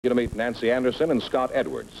You to meet Nancy Anderson and Scott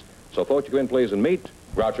Edwards. So folks, you go in please and meet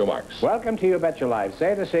Groucho Marx. Welcome to You Bet Your Life.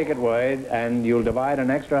 Say the secret word and you'll divide an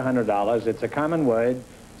extra $100. It's a common word,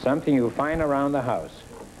 something you find around the house.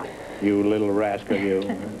 You little rascal,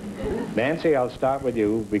 you. Nancy, I'll start with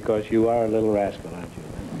you because you are a little rascal, aren't you?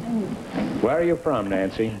 Where are you from,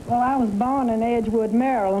 Nancy? Well, I was born in Edgewood,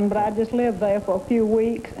 Maryland, but I just lived there for a few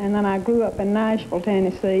weeks, and then I grew up in Nashville,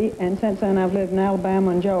 Tennessee, and since then I've lived in Alabama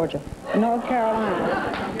and Georgia, North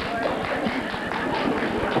Carolina.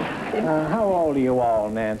 How old are you all,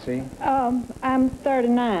 Nancy? I'm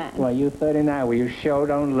 39. Well, you're 39. Well, you sure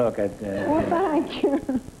don't look it. Well, thank you.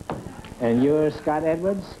 And you're Scott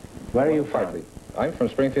Edwards? Where are you from? Partly. I'm from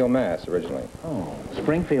Springfield, Mass. originally. Oh,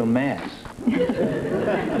 Springfield, Mass.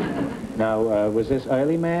 Now, was this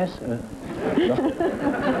early Mass?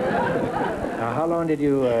 Now, how long did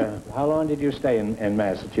you stay in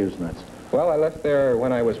Massachusetts? Well, I left there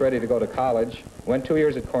when I was ready to go to college. Went 2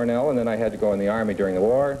 years at Cornell, and then I had to go in the Army during the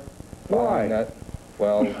war. Why? That,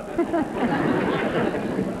 well...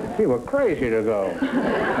 You were crazy to go.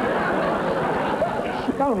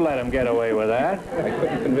 Don't let him get away with that. I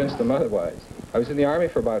couldn't convince them otherwise. I was in the Army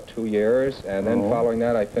for about 2 years, and then following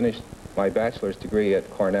that I finished my bachelor's degree at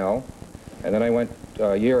Cornell. And then I went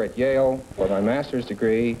a year at Yale for my master's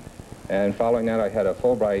degree, and following that I had a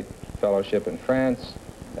Fulbright fellowship in France.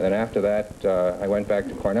 And then after that, I went back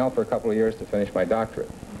to Cornell for a couple of years to finish my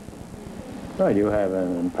doctorate. Well, you have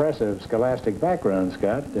an impressive scholastic background,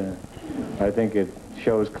 Scott. I think it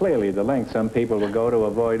shows clearly the length some people will go to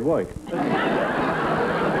avoid work.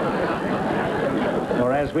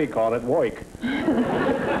 Or as we call it, work.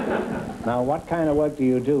 Now, what kind of work do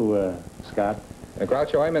you do, Scott?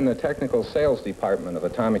 Groucho, I'm in the technical sales department of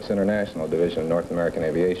Atomics International Division of North American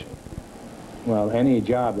Aviation. Well, any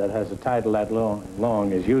job that has a title that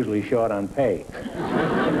long is usually short on pay.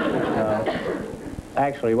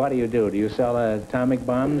 Actually, what do you do? Do you sell atomic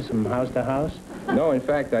bombs from house to house? No, in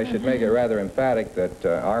fact, I should make it rather emphatic that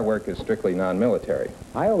our work is strictly non-military.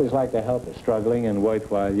 I always like to help a struggling and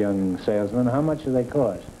worthwhile young salesman. How much do they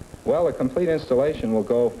cost? Well, a complete installation will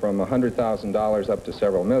go from $100,000 up to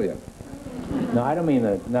several million. No, I don't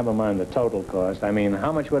mean never mind the total cost. I mean,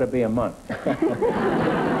 how much would it be a month?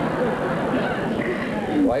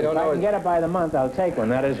 Well, I don't know. If I can get it by the month, I'll take one.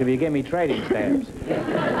 That is, if you give me trading stamps.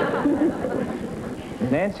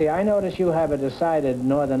 Nancy, I notice you have a decided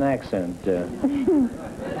northern accent.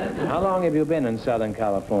 How long have you been in Southern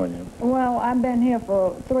California? Well, I've been here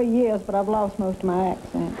for 3 years, but I've lost most of my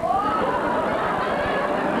accent.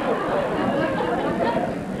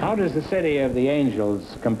 How does the city of the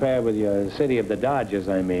Angels compare with your city of the Dodgers,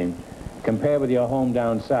 I mean, compare with your home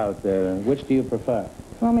down south? Which do you prefer?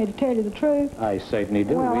 You want me to tell you the truth? I certainly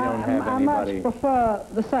do. Well, We don't have anybody... I much prefer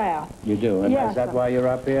the South. You do? And Yes, is that why you're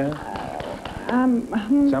up here?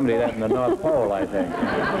 Somebody that in the North Pole, I think.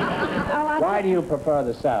 Why do you prefer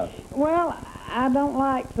the South? Well, I don't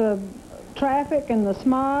like the traffic and the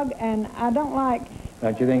smog, and I don't like...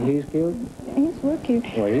 Don't you think he's cute? He's real cute.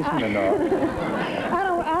 Well, he's from the North.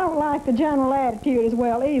 I don't like the general attitude as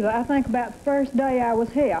well, either. I think about the first day I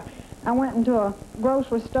was here, I went into a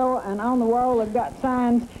grocery store, and on the wall they've got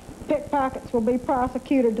signs, pickpockets will be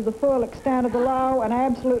prosecuted to the full extent of the law, and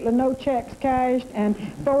absolutely no checks cashed, and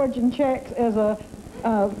forging checks is a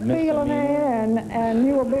felony, and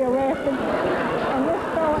you will be arrested. And this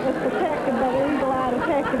store is protected by the Eagle Eye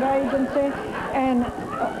Detective Agency, and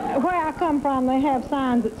where I come from, they have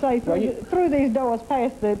signs that say, through these doors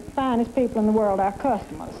pass the finest people in the world, our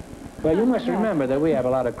customers. Well, you must remember that we have a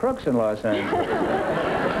lot of crooks in Los Angeles.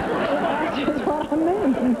 That's just what I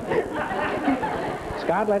mean.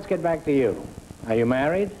 Scott, let's get back to you. Are you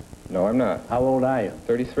married? No, I'm not. How old are you?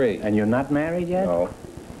 33. And you're not married yet? No.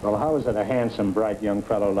 Well, how is it a handsome, bright young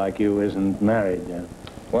fellow like you isn't married yet?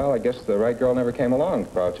 Well, I guess the right girl never came along,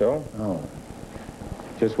 Groucho. Oh.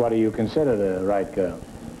 Just what do you consider the right girl?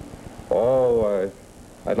 Oh,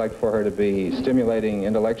 I'd like for her to be stimulating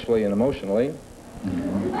intellectually and emotionally.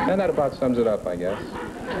 And that about sums it up, I guess.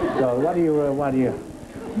 So what do you...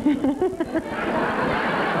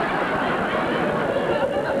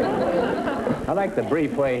 I like the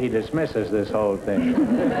brief way he dismisses this whole thing.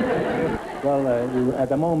 Well, at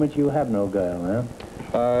the moment you have no girl,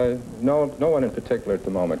 huh? No one in particular at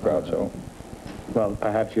the moment, Groucho. Well,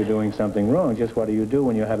 perhaps you're doing something wrong. Just what do you do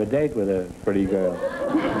when you have a date with a pretty girl?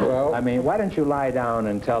 Well... I mean, why don't you lie down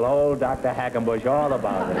and tell old Dr. Hackenbush all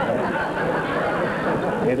about it?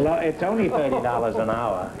 It's only $30 an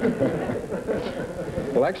hour.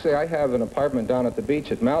 Well, actually, I have an apartment down at the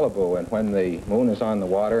beach at Malibu, and when the moon is on the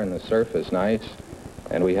water and the surf is nice,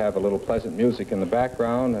 and we have a little pleasant music in the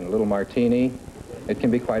background and a little martini, it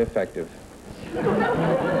can be quite effective.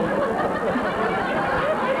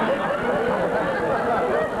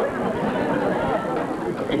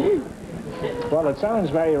 Well, it sounds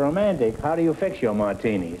very romantic. How do you fix your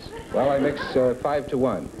martinis? Well, I mix 5 to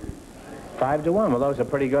 1. 5 to 1. Well, those are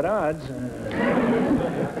pretty good odds.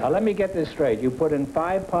 Now, let me get this straight. You put in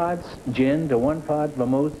 5 parts gin to 1 part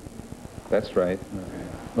vermouth? That's right.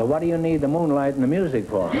 Well, what do you need the moonlight and the music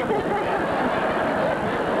for?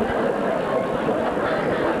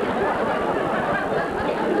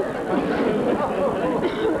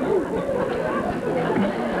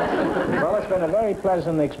 Well, it's been a very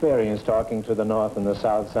pleasant experience talking to the North and the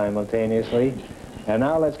South simultaneously. And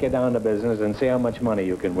now let's get down to business and see how much money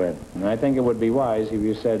you can win. And I think it would be wise if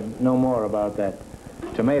you said no more about that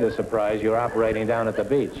tomato surprise you're operating down at the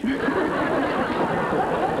beach.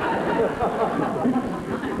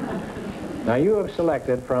 Now, you have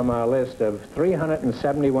selected from our list of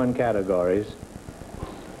 371 categories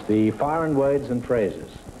the foreign words and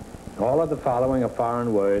phrases. All of the following are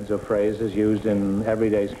foreign words or phrases used in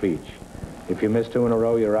everyday speech. If you miss 2 in a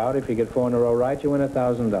row, you're out. If you get 4 in a row right, you win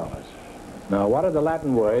 $1,000. Now, what are the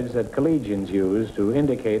Latin words that collegians use to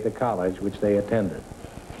indicate the college which they attended?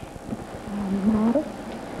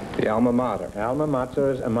 The alma mater. Alma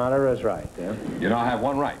mater is right, yeah? You now have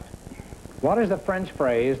 1 right. What is the French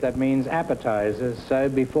phrase that means appetizers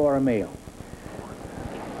served before a meal?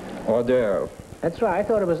 Hors d'oeuvre. That's right. I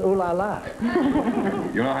thought it was ooh la la.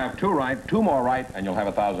 You now have 2 right, 2 more right, and you'll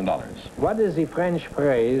have $1,000. What is the French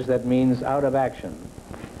phrase that means out of action?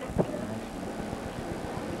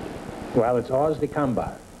 Well, it's hors de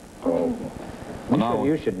combat. Oh. Well, now,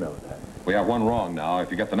 You should know that. we have 1 wrong now. If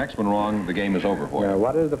you get the next one wrong, the game is over for Now, you.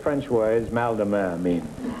 what does the French words mal de mer mean?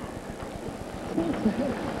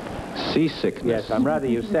 Seasickness. Yes, I'm rather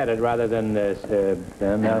you said it rather than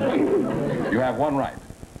You have 1 right.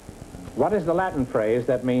 What is the Latin phrase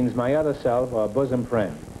that means my other self or bosom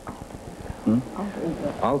friend?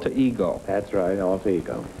 Alter ego. That's right, alter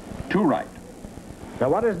ego. 2 right. Now,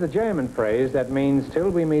 what is the German phrase that means till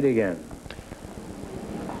we meet again?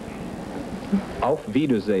 Auf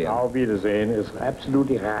Wiedersehen. Auf Wiedersehen is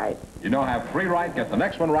absolutely right. You now have 3 right, get the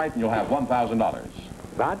next one right, and you'll have $1,000.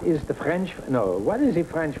 What is the French, no, what is the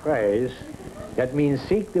French phrase that means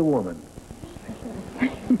seek the woman?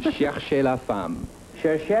 Cherchez la femme.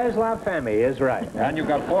 Cherchez la femme is right. And you've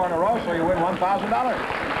got 4 in a row, so you win $1,000.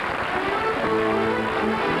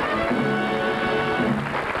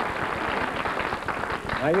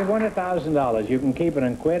 Now, you've won $1,000. You can keep it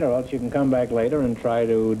and quit, or else you can come back later and try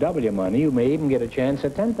to double your money. You may even get a chance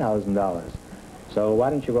at $10,000. So why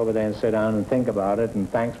don't you go over there and sit down and think about it, and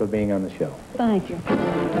thanks for being on the show. Thank you.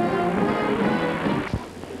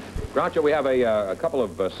 Groucho, we have a couple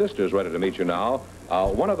of sisters ready to meet you now.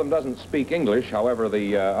 One of them doesn't speak English. However,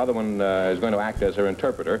 the other one is going to act as her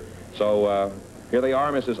interpreter. So here they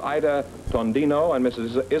are, Mrs. Ida Tandino and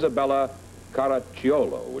Mrs. Isabella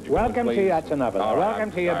Caracciolo. Would you Welcome please? to you. That's enough of that. All right,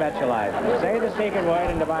 Welcome to your sorry. Bachelor Life. Say the secret word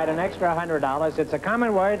and divide an extra $100. It's a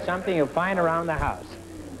common word, something you'll find around the house.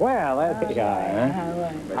 Well, there you are,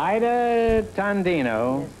 huh? Ida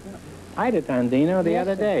Tandino. Ida Tandino the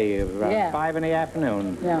other day, around 5 in the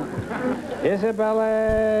afternoon. Yeah.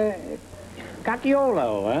 Isabella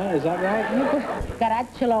Caracciolo, huh? Is that right?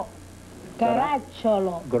 Caracciolo.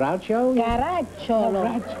 Caracciolo. Groucho? Caracciolo.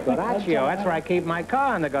 Garaccio. That's where I keep my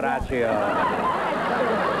car in the Garaccio.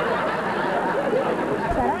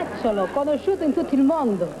 Caracciolo, conosciuto in tutto il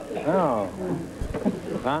mondo. Oh.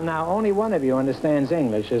 Well, now, only one of you understands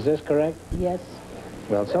English. Is this correct? Yes.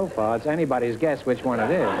 Well, so far, it's anybody's guess which one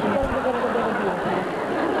it is.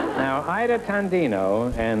 Now, Ida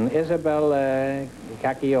Tandino and Isabella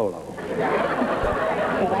Caracciolo.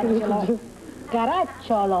 Caracciolo.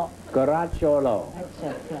 Caracciolo. Caracciolo.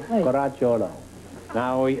 Caracciolo.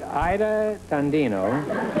 Now, Ida Tandino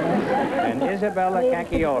and Isabella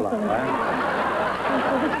Caracciolo.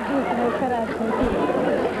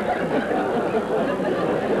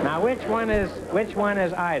 Now, which one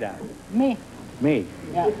is Ida? Me. Me.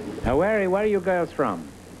 Yeah. Now, where are you girls from?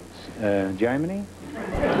 Germany?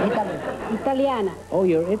 Italiana. Oh,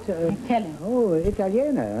 you're Italian. Oh,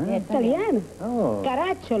 Italiana, huh? Italiana. Oh.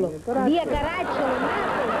 Caracciolo. Via Caracciolo.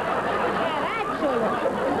 Caracciolo.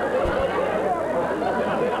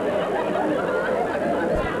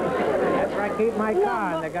 That's where I keep my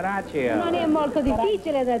car in the Garaccio. Non è molto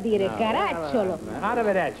difficile da dire. Caracciolo.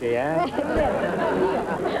 Arrivederci, eh?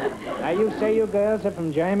 Now, you say you girls are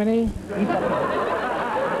from Germany?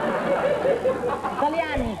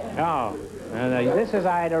 Italiani. Oh. This is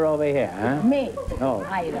Ida over here, huh? Me. Oh.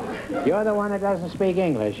 Ida. You're the one that doesn't speak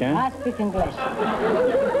English, huh? I speak English.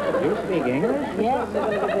 You speak English? Yes.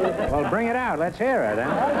 Well, bring it out. Let's hear it,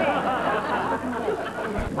 huh? Okay.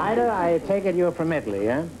 Ida, I take it you're from Italy,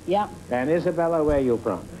 eh? Yeah. And Isabella, where are you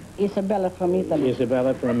from? Isabella from Italy.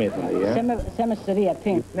 Isabella from Italy, yeah? Semestri, I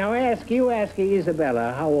think. Now ask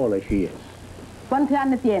Isabella how old she is. Quanti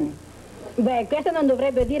anni tieni? Beh, questa non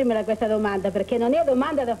dovrebbe dirmela questa domanda, perché non è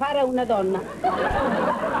domanda da fare a una donna.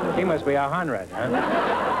 She must be 100, huh? Non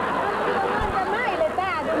domanda mai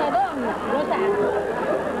l'età ad una donna, lo sa.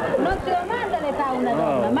 Non si domanda l'età a una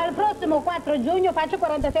donna, ma il prossimo 4 giugno faccio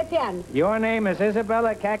 47 anni. Your name is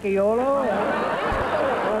Isabella Caracciolo?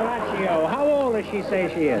 Caracciolo. How old does she say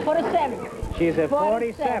she is? 47. She's at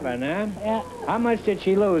 47, huh? Yeah. How much did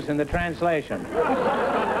she lose in the translation?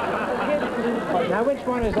 Now, which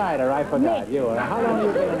one is Ida? I forgot. Me. You. How long have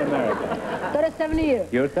you been in America? 37 years.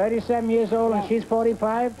 You're 37 years old and she's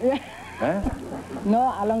 45? Yeah. Huh? No,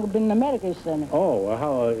 how long been in America, you said? Oh, well,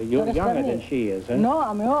 how, you're 37 younger than years. she is, huh? No,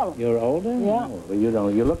 I'm old. You're older? Yeah. Oh, well, you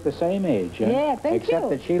don't. You look the same age, huh? Yeah, thank Except you.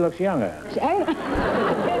 that she looks younger.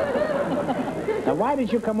 Now, why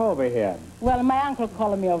did you come over here? Well, my uncle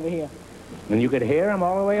called me over here. And you could hear him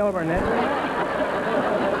all the way over in Italy?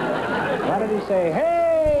 What did he say?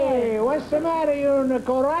 Hey, what's the matter? You're in a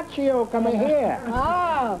Caracciolo. Come here.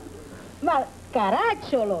 Oh, ma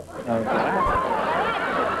Caracciolo.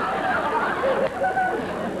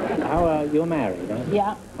 How, you're married, huh?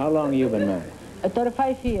 Yeah. How long have you been married?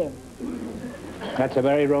 35 years. That's a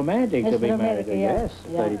very romantic to It's be romantic, married. yeah. Yes,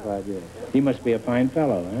 Yeah. 35 years. He must be a fine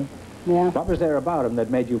fellow, huh? Yeah. What was there about him that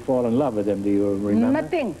made you fall in love with him? Do you remember?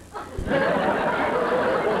 Nothing.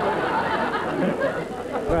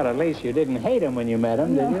 Well, at least you didn't hate him when you met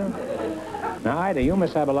him, did you? Now, Ida, you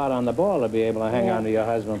must have a lot on the ball to be able to hang on to your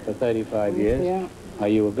husband for 35 years. Yeah. Are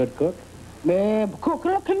you a good cook? Cook,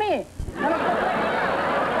 look at me.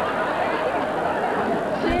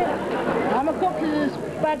 See, I'm a cook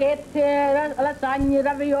spaghetti, lasagna,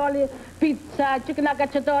 ravioli, pizza, chicken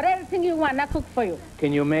cacciatore, everything you want, I cook for you.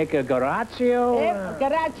 Can you make a Caracciolo?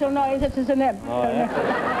 Caracciolo, no, it's his name. Oh, yeah.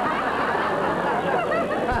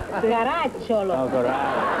 Caracciolo. Oh,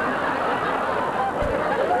 Caracciolo.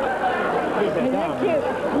 You're cute,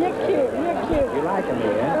 you're cute, you're cute. You liking me, eh?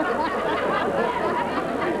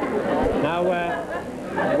 Now,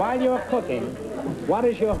 while you're cooking, what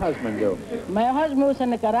does your husband do? My husband was in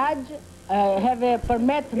the garage, have a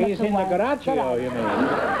permit. He's in the Caracciolo, you mean?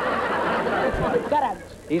 Garage.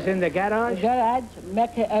 He's in the garage? Garage,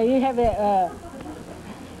 make, you have a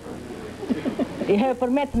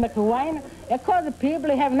permit to make wine. I call the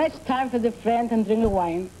people, have nice time for the friends and drink the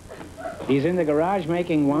wine. He's in the garage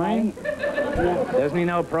making wine? Yeah. Doesn't he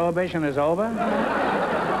know Prohibition is over?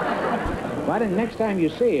 Why don't next time you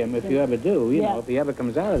see him, if you ever do, you know, if he ever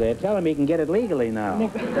comes out of there, tell him he can get it legally now.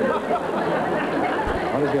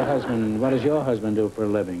 What does your husband do for a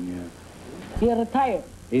living? He retired.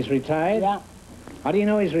 He's retired? Yeah. How do you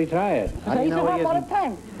know he's retired? How do you He's know home all the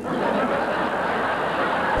time.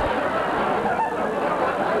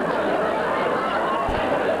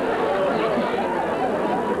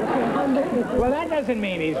 Well, that doesn't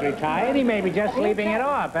mean he's retired. He may be just sleeping it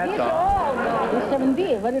off, that's all. He's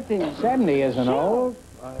 70, what do you think? 70 isn't old.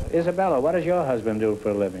 Isabella, what does your husband do for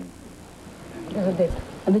a living? Cosa ho detto?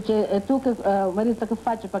 Dice, tu che marito che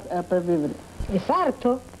faccio per vivere? È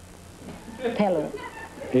sarto? Teller.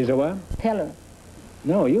 He's a what? Teller.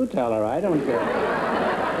 No, you tell her. I don't care.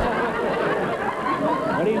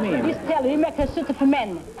 What do you mean? He's teller. He makes a suit for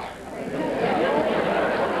men.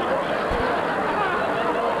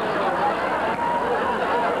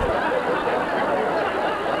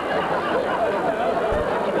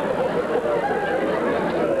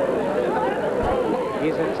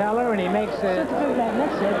 He's a teller and he makes Suit for men,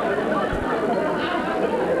 that's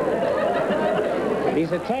it.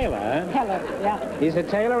 He's a tailor, huh? Teller, yeah. He's a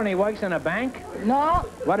tailor and he works in a bank? No.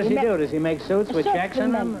 What does he do? Does he make suits with checks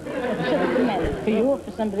in them? Suit for men. For you,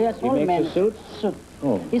 for somebody else, He all makes men. the suits? Suit.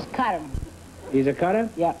 Oh. He's cutting. He's a cutter?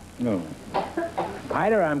 Yeah. No.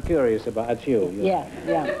 Ida, I'm curious about you. Yeah,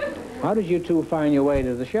 yeah. How did you two find your way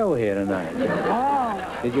to the show here tonight? Oh.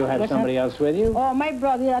 Did you have somebody else with you? Oh, my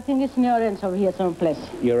brother, I think it's in your ends over here someplace.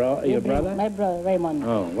 Your brother? My brother, Raymond.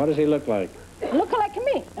 Oh, what does he look like? Look like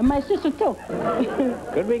me, and my sister too.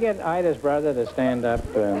 Could we get Ida's brother to stand up?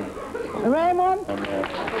 Raymond? Raymond,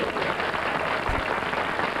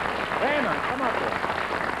 come up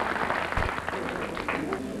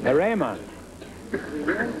here. Raymond,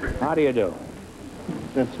 how do you do?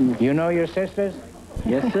 That's me. You know your sisters?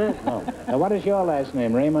 Yes, sir. Oh. Now, what is your last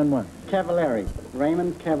name? Raymond what? Cavaleri.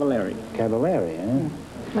 Raymond Cavaleri. Cavaleri, huh?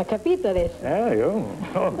 Ma capito adesso? Yeah, you.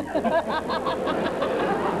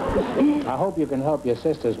 I hope you can help your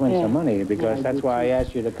sisters win some money, because that's why I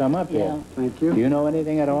asked you to come up here. Thank you. Do you know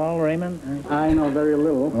anything at all, Raymond? I know very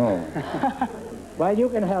little. Oh. Well, you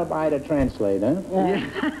can help Ida translate, huh?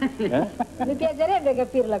 Yeah. Mi piacerebbe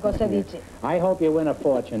capirla cosa dice. I hope you win a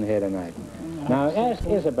fortune here tonight. Now, ask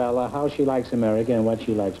Isabella how she likes America and what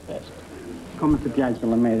she likes best. Come ti piace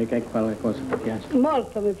l'America e quale cosa ti piace?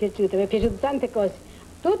 Molto mi è piaciuto tante cose.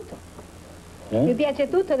 Tutto. Mi piace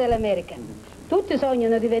tutto dell'America. Tutti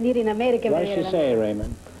sognano di venire in America e What vedere does she say,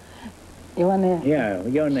 Raymond? You wanna... Yeah,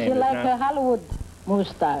 your name She is like not... a Hollywood movie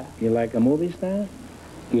star. You like a movie star?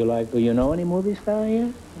 You know any movie star here?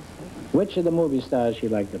 Which of the movie stars she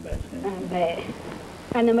like the best? Beh,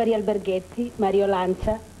 Anna Maria Alberghetti, Mario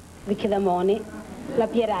Lanza, Vicky Damone, la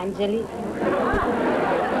Pierangeli,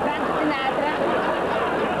 Frank Sinatra,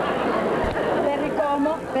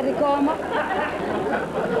 Perry Como.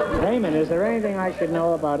 Raymond, is there anything I should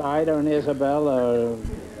know about Ida and Isabel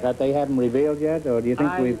that they haven't revealed yet, or do you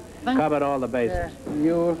think we've covered all the bases?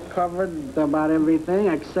 You covered about everything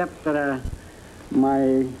except that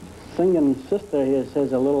my singing sister here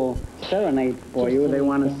says a little serenade for you. They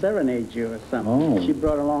want to serenade you or something. Oh. She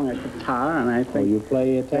brought along a guitar, and I think you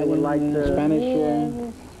play Italian, would like to...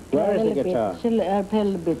 Spanish? Where is the guitar? She'll play a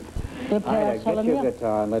little bit. They play Ida, Sole get your Mio.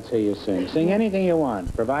 guitar and let's hear you sing. Sing anything you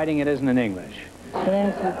want, providing it isn't in English.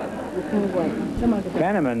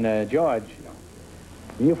 Benjamin, George,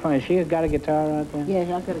 you find she has got a guitar out there?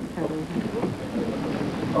 Yeah, I've got a guitar.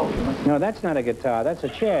 No, that's not a guitar. That's a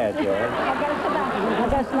chair, George. I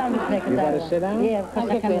got to sit down and play guitar. You got to sit down? Yeah, because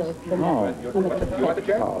I can... Oh. You want the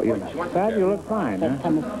chair? Oh, you're not bad. You look fine, huh?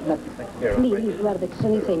 Lì, guarda, ci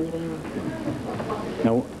sono i segni.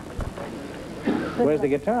 No. Where's the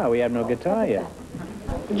guitar? We have no guitar yet.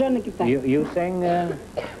 Johnny Guitar. You sing,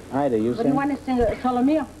 Ida, you What do sing? you want to sing? Sole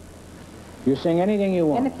Mio? You sing anything you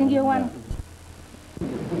want. Anything you want?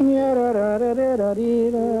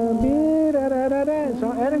 So,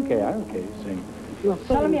 I don't care, you sing.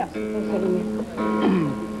 Sole Mio.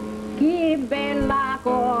 Che bella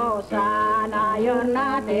cosa, una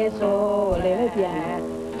giornata e sole piena,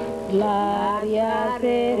 l'aria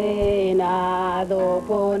serena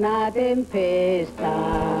dopo una tempesta.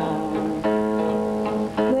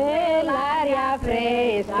 Quell'aria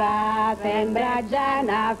fresca sembra già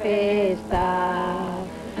una festa.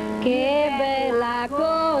 Che bella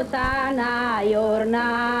cosa, una giornata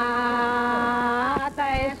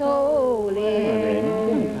e sole.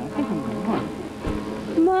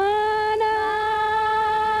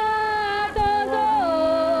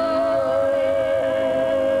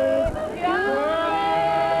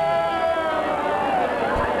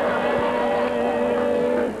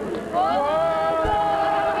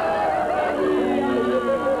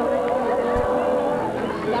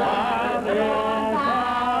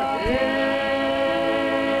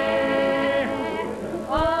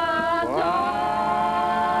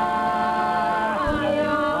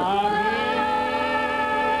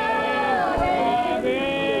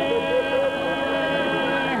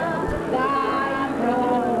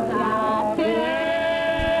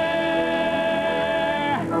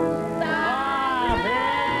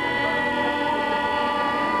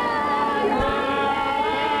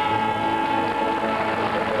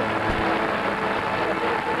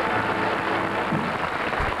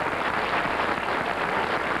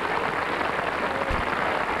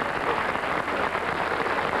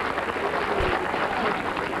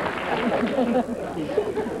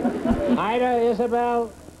 Ida, Isabel,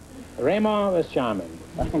 Raymond was charming.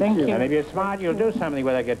 Thank you. And if you're smart, you'll do something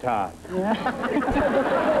with a guitar. Smash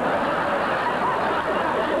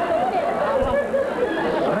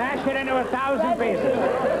it into 1,000 pieces.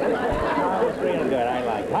 Oh, it's real good. I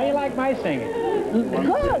like it. How you like my singing?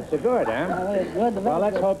 Good. It's good, huh? Good. Well,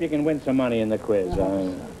 let's hope you can win some money in the quiz.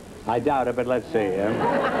 I doubt it, but let's see.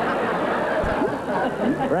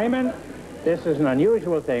 Raymond, this is an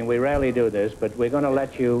unusual thing. We rarely do this, but we're going to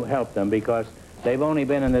let you help them because they've only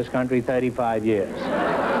been in this country 35 years.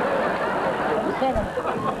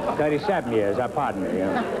 37 years, pardon me.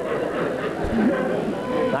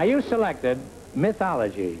 Now, you selected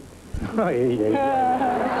mythology.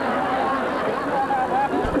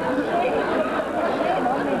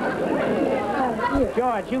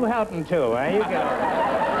 George, you help him too, eh? You go.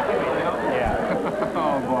 Yeah.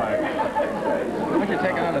 Oh, boy. Why don't you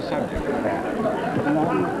take another subject?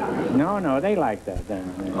 No, they like that then.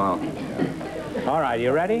 Oh. All right,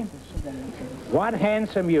 you ready? What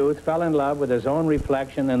handsome youth fell in love with his own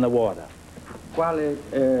reflection in the water? Quale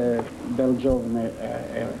bel giovane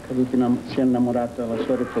si è innamorato della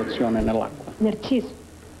sua riflessione nell'acqua? Narciso.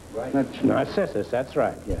 Narcissus, that's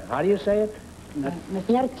right. Yeah. How do you say it?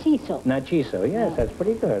 Narciso. Narciso, yes, that's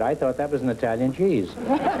pretty good. I thought that was an Italian cheese.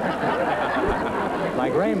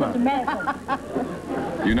 Like Raymond.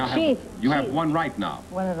 You now have one right now.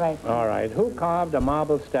 One right. All right. Who carved a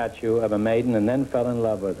marble statue of a maiden and then fell in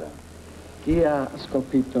love with her? Chi ha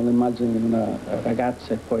scolpito l'immagine di una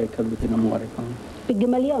ragazza e poi è caduto in amore con?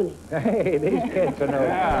 Pigmalione. Hey, these kids are no...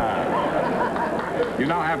 You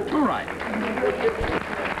now have two right.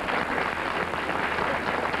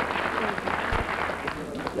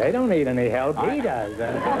 They don't need any help. He does.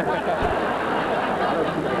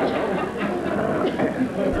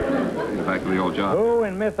 Back to the old job. Who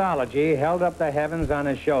in mythology held up the heavens on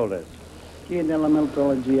his shoulders? Chi nella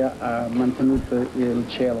mitologia ha mantenuto il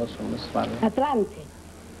cielo sulle spalle? Atlante.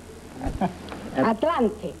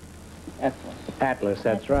 Atlante. Atlas. Atlas,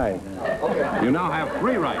 that's right. You now have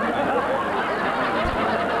three right.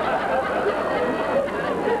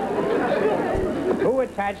 Who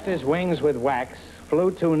attached his wings with wax,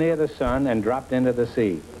 flew too near the sun, and dropped into the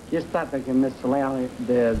sea? Chi è stato che ha messo l'ale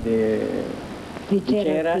di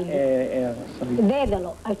cera e salito?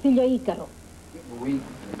 Dedalo, al figlio Icaro.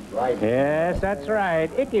 Yes, that's right.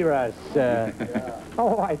 Icarus.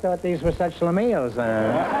 Oh, I thought these were such Lamilles.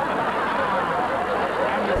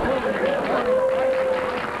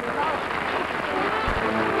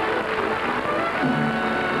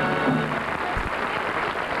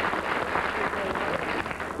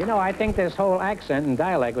 You know, I think this whole accent and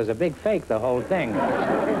dialect was a big fake, the whole thing.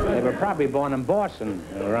 They were probably born in Boston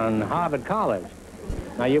or on Harvard College.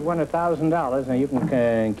 Now, you've won $1,000. Now, you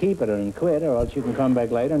can keep it and quit, or else you can come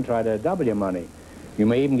back later and try to double your money. You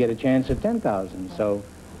may even get a chance at $10,000. So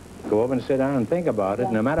go over and sit down and think about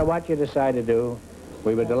it. No matter what you decide to do,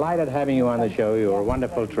 we were delighted having you on the show. You were a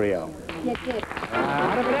wonderful trio. Yes, yes.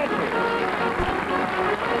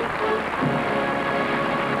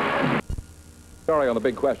 Sorry on the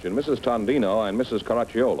big question. Mrs. Tandino and Mrs.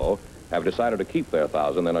 Caracciolo have decided to keep their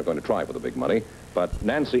 $1,000. They're not going to try for the big money. But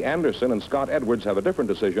Nancy Anderson and Scott Edwards have a different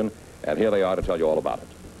decision, and here they are to tell you all about it.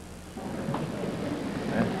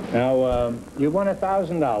 Now, you won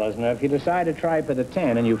 $1,000. Now, if you decide to try for the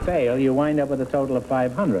 10 and you fail, you wind up with a total of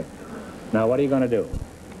 $500. Now, what are you going to do?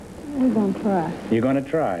 We're going to try. You're going to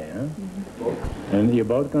try, huh? Mm-hmm. And you're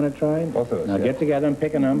both going to try? Both of us, Now, yeah. get together and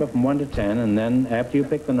pick a number from 1 to 10, and then after you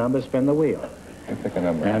pick the number, spin the wheel. I pick a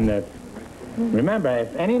number. And remember,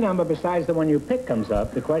 if any number besides the one you pick comes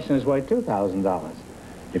up, the question is worth $2,000.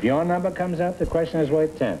 If your number comes up, the question is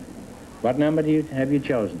worth 10. What number have you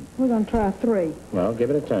chosen? We're going to try 3. Well, give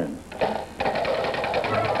it a turn.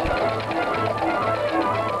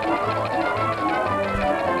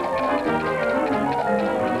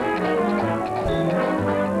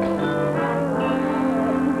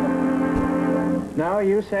 No,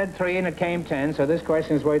 you said 3 and it came 10, so this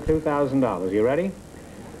question is worth $2,000. You ready?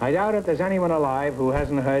 I doubt if there's anyone alive who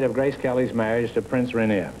hasn't heard of Grace Kelly's marriage to Prince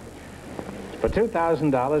Rainier. For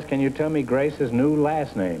 $2,000, can you tell me Grace's new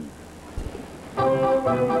last name?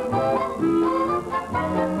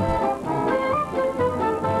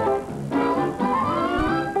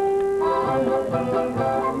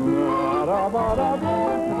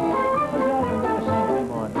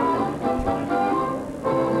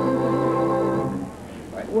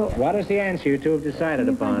 What is the answer you two have decided Can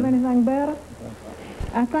you upon? think of anything better?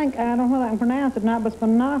 I don't know whether I can pronounce it or not, but it's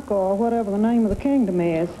Monaco or whatever the name of the kingdom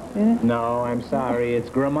is, isn't it? No, I'm sorry. It's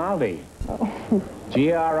Grimaldi. Oh.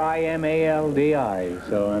 G-R-I-M-A-L-D-I.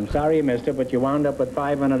 So I'm sorry you missed it, but you wound up with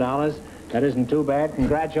 $500. That isn't too bad.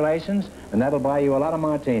 Congratulations. And that'll buy you a lot of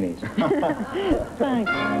martinis.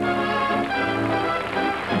 Thanks.